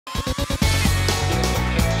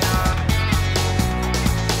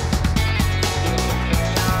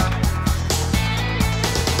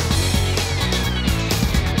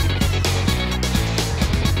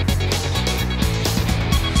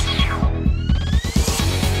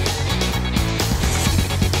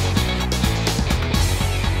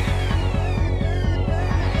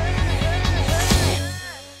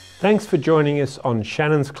Thanks for joining us on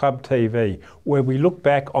Shannons Club TV, where we look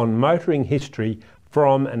back on motoring history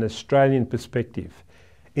from an Australian perspective.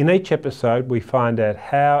 In each episode, we find out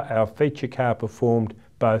how our feature car performed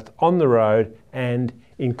both on the road and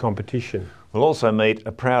in competition. We'll also meet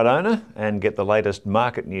a proud owner and get the latest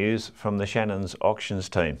market news from the Shannons auctions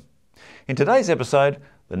team. In today's episode,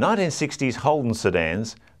 the 1960s Holden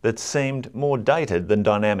sedans that seemed more dated than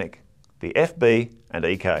dynamic, the FB and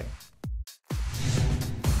EK.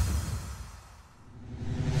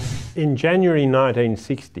 In January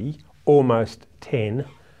 1960, almost 10,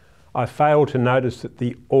 I failed to notice that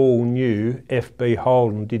the all-new FB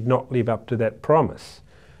Holden did not live up to that promise,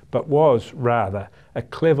 but was rather a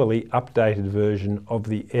cleverly updated version of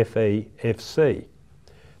the FE FC.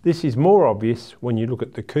 This is more obvious when you look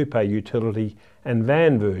at the coupe utility and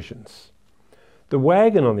van versions. The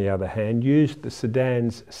wagon, on the other hand, used the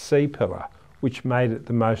sedan's C-pillar, which made it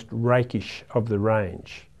the most rakish of the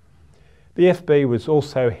range. The FB was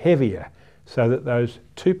also heavier, so that those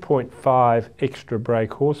 2.5 extra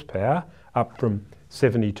brake horsepower, up from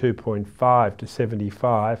 72.5 to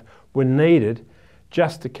 75, were needed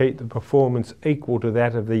just to keep the performance equal to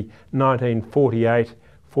that of the 1948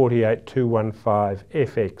 48215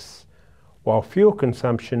 FX, while fuel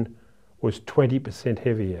consumption was 20%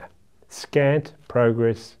 heavier. Scant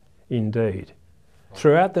progress indeed.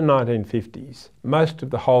 Throughout the 1950s, most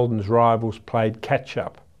of the Holden's rivals played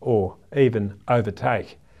catch-up or even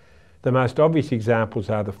overtake. The most obvious examples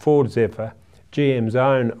are the Ford Zephyr, GM's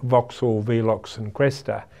own Vauxhall Velox and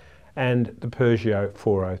Cresta, and the Peugeot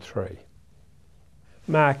 403.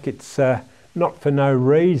 Mark, it's not for no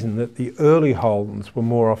reason that the early Holdens were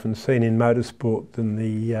more often seen in motorsport than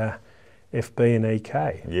the FB and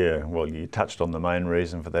EK. Yeah, well, you touched on the main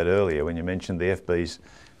reason for that earlier when you mentioned the FB's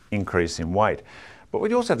increase in weight. But what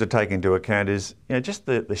you also have to take into account is just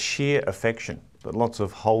the sheer affection that lots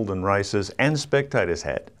of Holden racers and spectators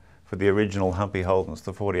had for the original Humpy Holdens,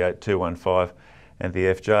 the 48215 and the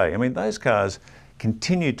FJ. I mean, those cars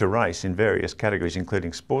continued to race in various categories,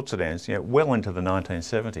 including sports sedans, well into the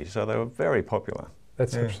 1970s, so they were very popular.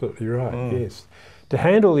 That's absolutely right, yes. To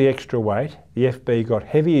handle the extra weight, the FB got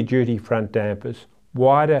heavier duty front dampers,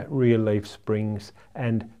 wider rear leaf springs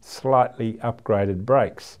and slightly upgraded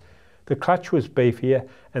brakes. The clutch was beefier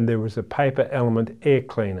and there was a paper element air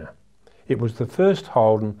cleaner. It was the first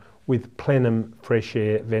Holden with plenum fresh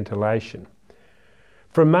air ventilation.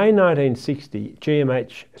 From May 1960,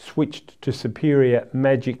 GMH switched to superior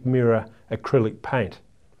Magic Mirror acrylic paint.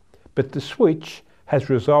 But the switch has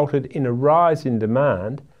resulted in a rise in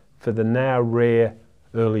demand for the now rare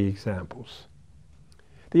early examples.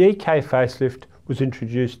 The EK facelift was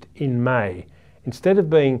introduced in May. Instead of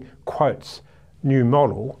being, quotes, new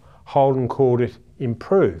model, Holden called it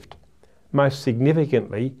improved. Most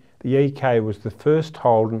significantly, the EK was the first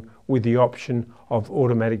Holden with the option of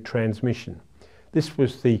automatic transmission. This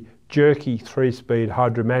was the jerky 3-speed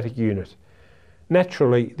hydromatic unit.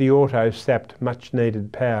 Naturally, the auto sapped much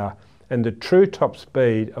needed power, and the true top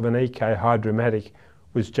speed of an EK hydromatic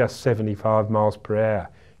was just 75 miles per hour,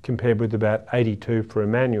 compared with about 82 for a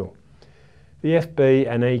manual. The FB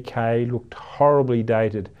and EK looked horribly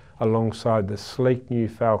dated alongside the sleek new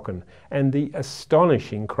Falcon and the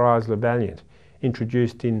astonishing Chrysler Valiant,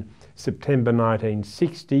 introduced in September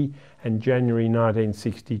 1960 and January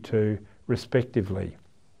 1962 respectively.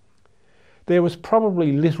 There was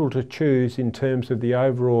probably little to choose in terms of the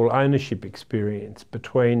overall ownership experience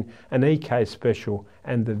between an EK Special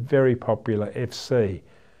and the very popular FC,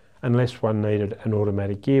 unless one needed an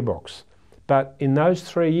automatic gearbox. But in those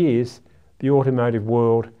 3 years, the automotive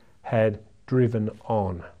world had driven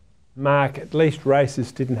on. Mark, at least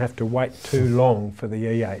racers didn't have to wait too long for the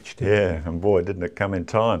EH, did they? Yeah, and boy, didn't it come in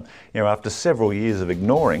time. After several years of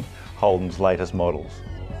ignoring Holden's latest models.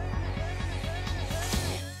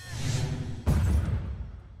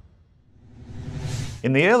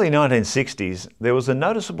 In the early 1960s, there was a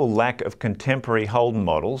noticeable lack of contemporary Holden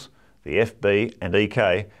models, the FB and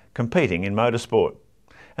EK, competing in motorsport.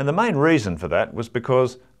 And the main reason for that was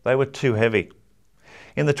because they were too heavy.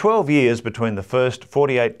 In the 12 years between the first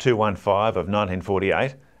 48215 of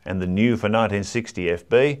 1948 and the new for 1960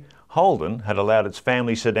 FB, Holden had allowed its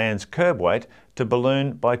family sedan's curb weight to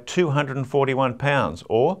balloon by 241 pounds,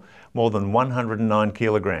 or more than 109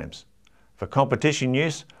 kilograms. For competition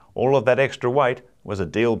use, all of that extra weight was a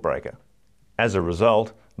deal breaker. As a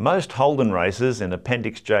result, most Holden racers in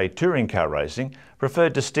Appendix J touring car racing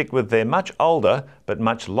preferred to stick with their much older but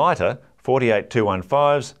much lighter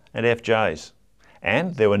 48215s and FJs.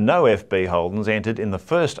 And there were no FB Holdens entered in the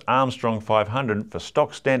first Armstrong 500 for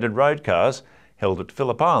stock standard road cars held at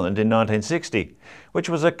Phillip Island in 1960, which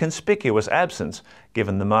was a conspicuous absence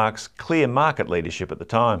given the marque's clear market leadership at the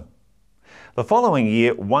time. The following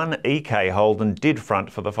year, one EK Holden did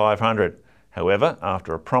front for the 500. However,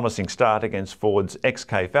 after a promising start against Ford's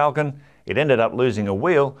XK Falcon, it ended up losing a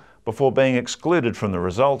wheel before being excluded from the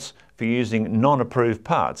results for using non-approved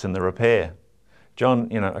parts in the repair.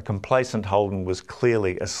 John, a complacent Holden was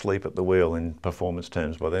clearly asleep at the wheel in performance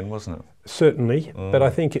terms by then, wasn't it? Certainly, but I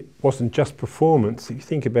think it wasn't just performance. If you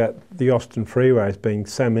think about the Austin freeways being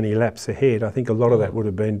so many laps ahead, I think a lot of that would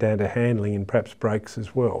have been down to handling and perhaps brakes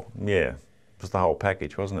as well. Yeah, it was the whole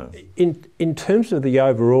package, wasn't it? In terms of the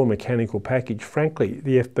overall mechanical package, frankly,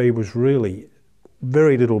 the FB was really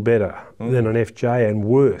very little better than an FJ and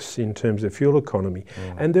worse in terms of fuel economy.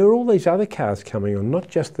 And there were all these other cars coming on, not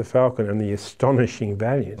just the Falcon and the astonishing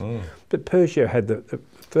Valiant, but Peugeot had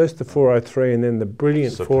first the 403 and then the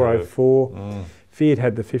brilliant Superb. 404. Fiat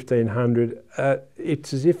had the 1500.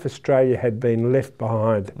 It's as if Australia had been left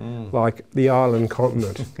behind, like the island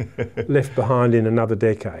continent, left behind in another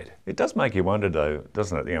decade. It does make you wonder though,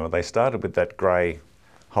 doesn't it? They started with that grey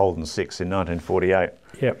Holden 6 in 1948.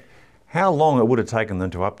 Yep. How long it would have taken them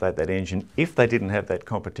to update that engine if they didn't have that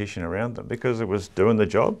competition around them, because it was doing the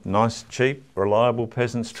job, nice, cheap, reliable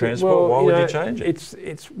peasants transport. Well, why would you change it?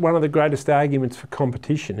 It's one of the greatest arguments for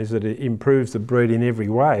competition is that it improves the breed in every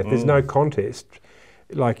way. If there's no contest,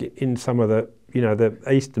 like in some of the the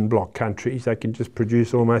Eastern Bloc countries, they can just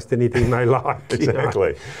produce almost anything they like.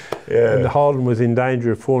 Exactly. Yeah. And the Holden was in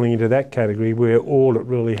danger of falling into that category where all it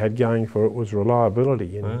really had going for it was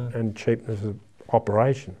reliability and cheapness of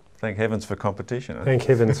operation. Thank heavens for competition. Thank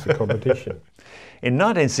heavens for competition. In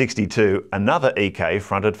 1962, another EK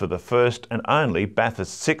fronted for the first and only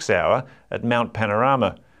Bathurst 6-hour at Mount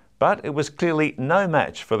Panorama, but it was clearly no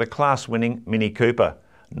match for the class-winning Mini Cooper,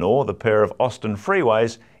 nor the pair of Austin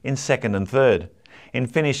freeways in second and third. In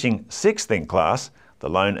finishing sixth in class,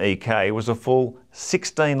 the lone EK was a full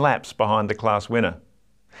 16 laps behind the class winner.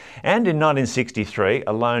 And in 1963,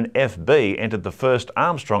 a lone FB entered the first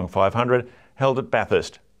Armstrong 500 held at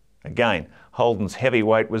Bathurst. Again, Holden's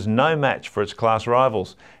heavyweight was no match for its class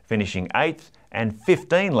rivals, finishing 8th and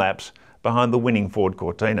 15 laps behind the winning Ford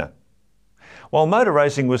Cortina. While motor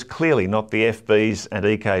racing was clearly not the FB's and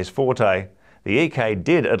EK's forte, the EK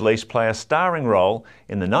did at least play a starring role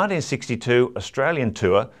in the 1962 Australian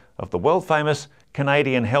tour of the world-famous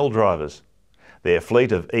Canadian Hell Drivers. Their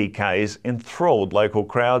fleet of EKs enthralled local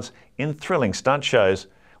crowds in thrilling stunt shows,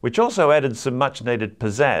 which also added some much-needed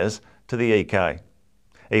pizzazz to the EK.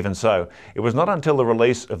 Even so, it was not until the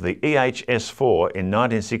release of the EHS4 in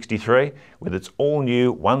 1963, with its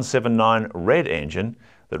all-new 179 red engine,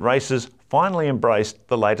 that racers finally embraced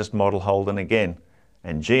the latest model Holden again,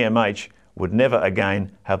 and GMH would never again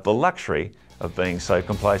have the luxury of being so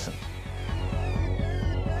complacent.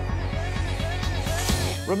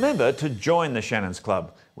 Remember to join the Shannons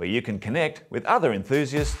Club, where you can connect with other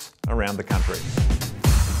enthusiasts around the country.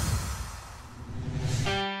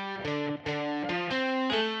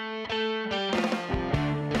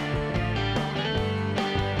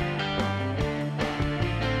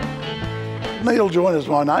 Neil Joyner is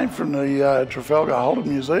my name from the Trafalgar Holden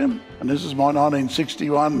Museum, and this is my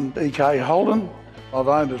 1961 EK Holden. I've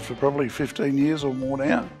owned it for probably 15 years or more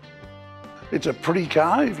now. It's a pretty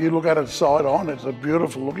car. If you look at it side on, it's a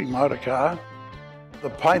beautiful looking motor car.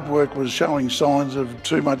 The paintwork was showing signs of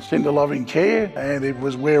too much tender loving care, and it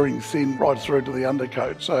was wearing thin right through to the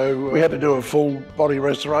undercoat. So we had to do a full body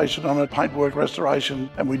restoration on it, paintwork restoration,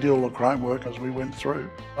 and we did all the chrome work as we went through.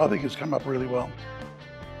 I think it's come up really well.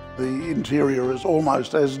 The interior is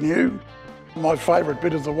almost as new. My favourite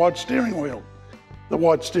bit is the white steering wheel. The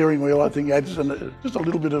white steering wheel, I think, adds just a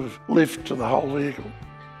little bit of lift to the whole vehicle.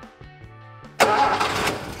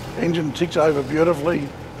 Engine ticks over beautifully.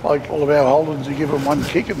 Like all of our Holdens, you give them one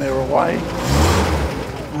kick and they're away.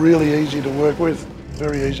 Really easy to work with,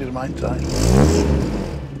 very easy to maintain.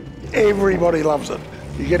 Everybody loves it.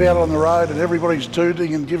 You get out on the road and everybody's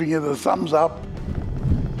tooting and giving you the thumbs up.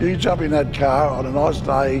 You jump in that car on a nice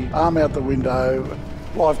day, arm out the window.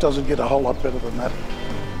 Life doesn't get a whole lot better than that.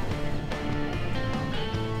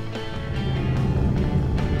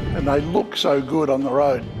 And they look so good on the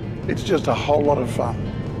road. It's just a whole lot of fun.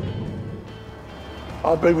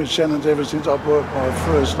 I've been with Shannons ever since I bought my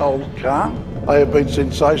first old car. They have been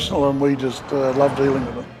sensational and we just love dealing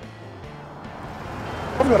with them.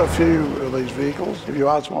 I've got a few of these vehicles. If you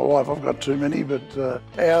ask my wife, I've got too many, but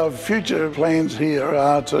our future plans here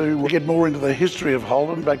are to get more into the history of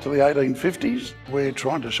Holden back to the 1850s. We're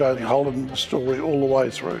trying to show the Holden story all the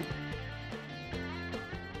way through.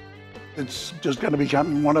 It's just going to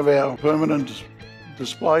become one of our permanent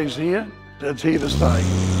displays here. It's here to stay.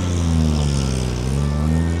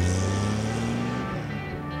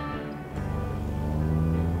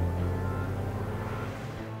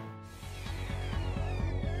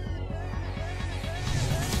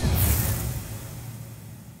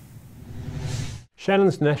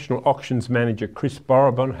 Shannons National Auctions Manager Chris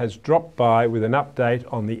Borobon has dropped by with an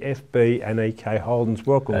update on the FB and EK Holdens.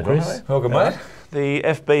 Welcome, Chris. Welcome, mate. The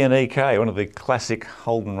FB and EK, one of the classic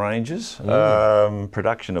Holden ranges,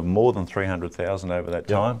 production of more than 300,000 over that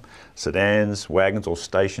time. Sedans, wagons, or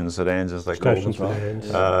station sedans as they call them.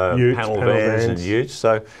 Panel vans and utes,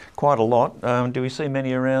 so quite a lot. Do we see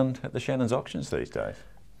many around at the Shannons auctions these days?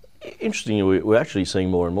 Interestingly, we're actually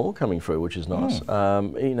seeing more and more coming through, which is nice.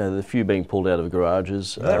 You know, the few being pulled out of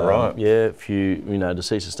garages. Is that right? Yeah, a few, you know,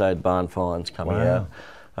 deceased estate barn finds coming out.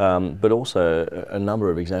 But also a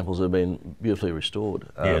number of examples have been beautifully restored.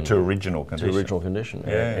 To original condition. To original condition,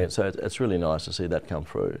 So it's really nice to see that come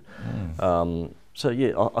through. So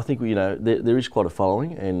yeah, I think, you know, there is quite a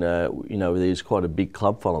following, and you know, there's quite a big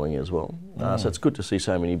club following as well. So it's good to see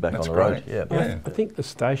so many back on the road. I think the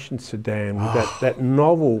station sedan, with that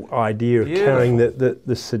novel idea of carrying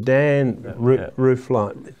the sedan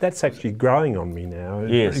roofline, that's actually growing on me now.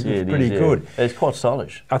 Yes, it's pretty good. It's quite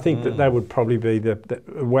stylish. I think that would probably be the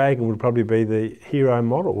wagon would probably be the hero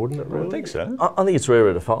model, wouldn't it? Really? I think so. I think it's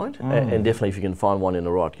rarer to find, and definitely if you can find one in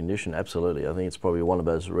the right condition, absolutely. I think it's probably one of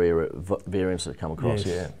those rarer variants that come across.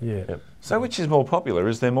 So which is more popular?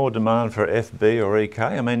 Is there more demand for FB or EK?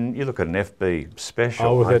 I mean, you look at an FB special.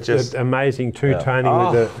 Oh, that amazing two-toning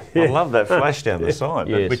with the... I love that flash down the side,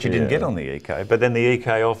 which you didn't get on the EK. But then the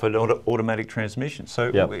EK offered automatic transmission. So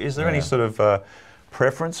is there any sort of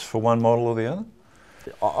preference for one model or the other?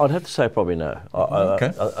 I'd have to say probably no.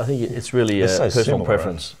 I think it's really a personal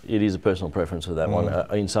preference. Right? It is a personal preference for that one.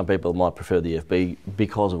 I mean, some people might prefer the FB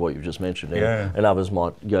because of what you've just mentioned, and others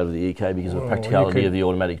might go to the EK because of the practicality of the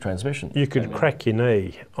automatic transmission. You could crack your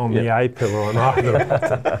knee on the A-pillar on either of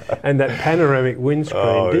them. And that panoramic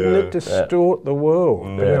windscreen, didn't it distort the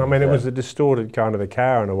world? I mean, it was a distorted kind of a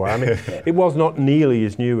car in a way. I mean, it was not nearly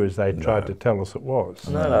as new as they tried to tell us it was.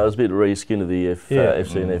 No, it was a bit reskin of the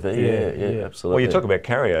FC and FE. Absolutely. Well, you talk about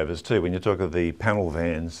carryovers too. When you talk of the panel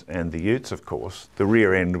vans and the utes, of course, the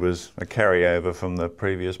rear end was a carryover from the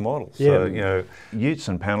previous model. So, you know, utes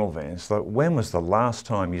and panel vans, like, when was the last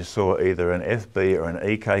time you saw either an FB or an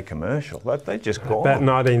EK commercial? Like, they just gone. About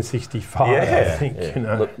 1965, I think, you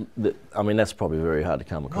know. Look, I mean, that's probably very hard to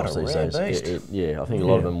come across these days. I think a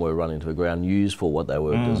lot of them were run into the ground, used for what they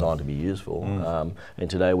were designed to be used for. And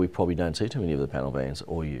today we probably don't see too many of the panel vans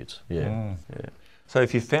or utes. So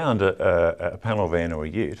if you found a panel van or a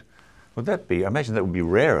ute, would that be, I imagine that would be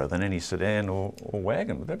rarer than any sedan or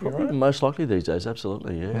wagon, would that be right? Most likely these days,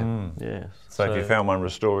 absolutely, So if you found one,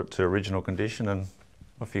 restore it to original condition and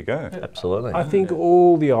off you go. Absolutely. I think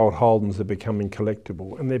all the old Holdens are becoming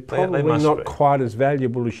collectible, and they're probably not quite as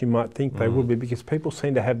valuable as you might think they would be, because people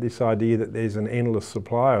seem to have this idea that there's an endless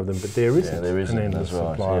supply of them, but there isn't. There isn't. An endless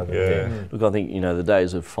supply of them. Look, I think, you know, the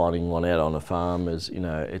days of finding one out on a farm is, you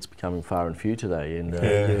know, it's becoming far and few today, and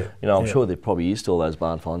you know, I'm sure there probably is still those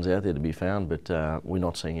barn finds out there to be found, but we're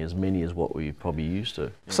not seeing as many as what we probably used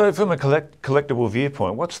to. So from a collectible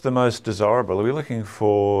viewpoint, what's the most desirable? Are we looking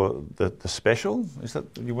for the special? Is that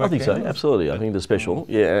I think so, absolutely. I think the special,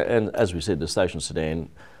 and as we said, the station sedan,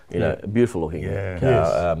 you know, beautiful looking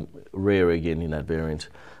car, rare again in that variant.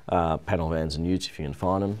 Panel vans and utes, if you can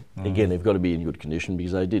find them. Again, they've got to be in good condition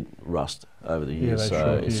because they did rust over the years,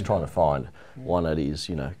 so it's trying to find one that is,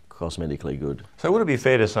 you know, cosmetically good. So would it be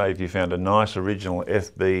fair to say if you found a nice original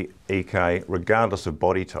FB EK, regardless of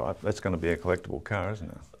body type, that's going to be a collectible car, isn't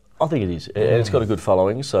it? I think it is, and it's got a good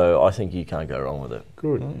following, so I think you can't go wrong with it.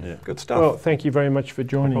 Good. Good stuff. Well, thank you very much for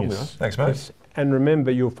joining us. Thanks, mate. And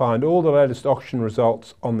remember, you'll find all the latest auction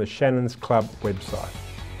results on the Shannons Club website.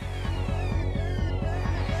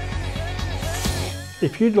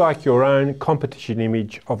 If you'd like your own competition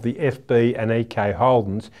image of the FB and EK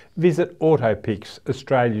Holdens, visit AutoPix,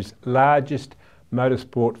 Australia's largest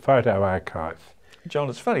motorsport photo archive. John,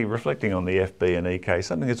 it's funny, reflecting on the FB and EK,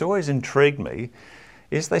 something that's always intrigued me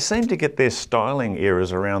is they seem to get their styling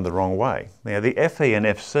eras around the wrong way. Now, the FE and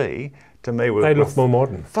FC, to me, were... They look more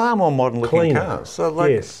modern. Far more modern looking Cleaner. cars. So,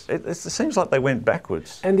 like, it seems like they went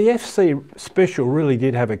backwards. And the FC Special really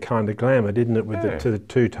did have a kind of glamour, didn't it, with the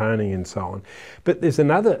two-toning and so on. But there's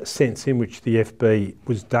another sense in which the FB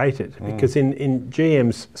was dated, because in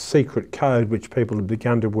GM's secret code, which people have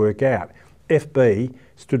begun to work out, FB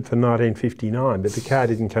stood for 1959, but the car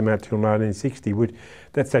didn't come out till 1960.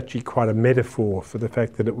 That's actually quite a metaphor for the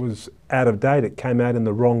fact that it was out of date. It came out in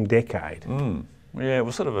the wrong decade. Yeah, it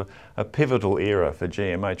was sort of a pivotal era for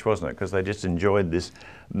GMH, wasn't it? Because they just enjoyed this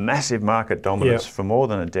massive market dominance for more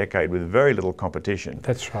than a decade with very little competition.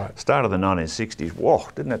 That's right. Start of the 1960s, whoa,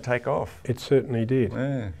 didn't it take off? It certainly did.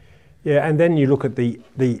 Yeah. Yeah, and then you look at the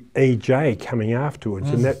EJ coming afterwards,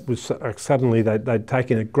 and that was suddenly they'd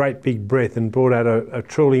taken a great big breath and brought out a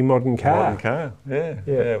truly modern car. Modern car, yeah.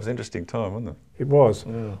 It was an interesting time, wasn't it? It was.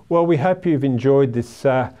 Well, we hope you've enjoyed this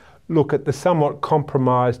look at the somewhat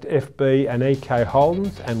compromised FB and EK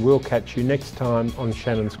Holdens, and we'll catch you next time on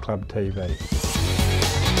Shannons Club TV.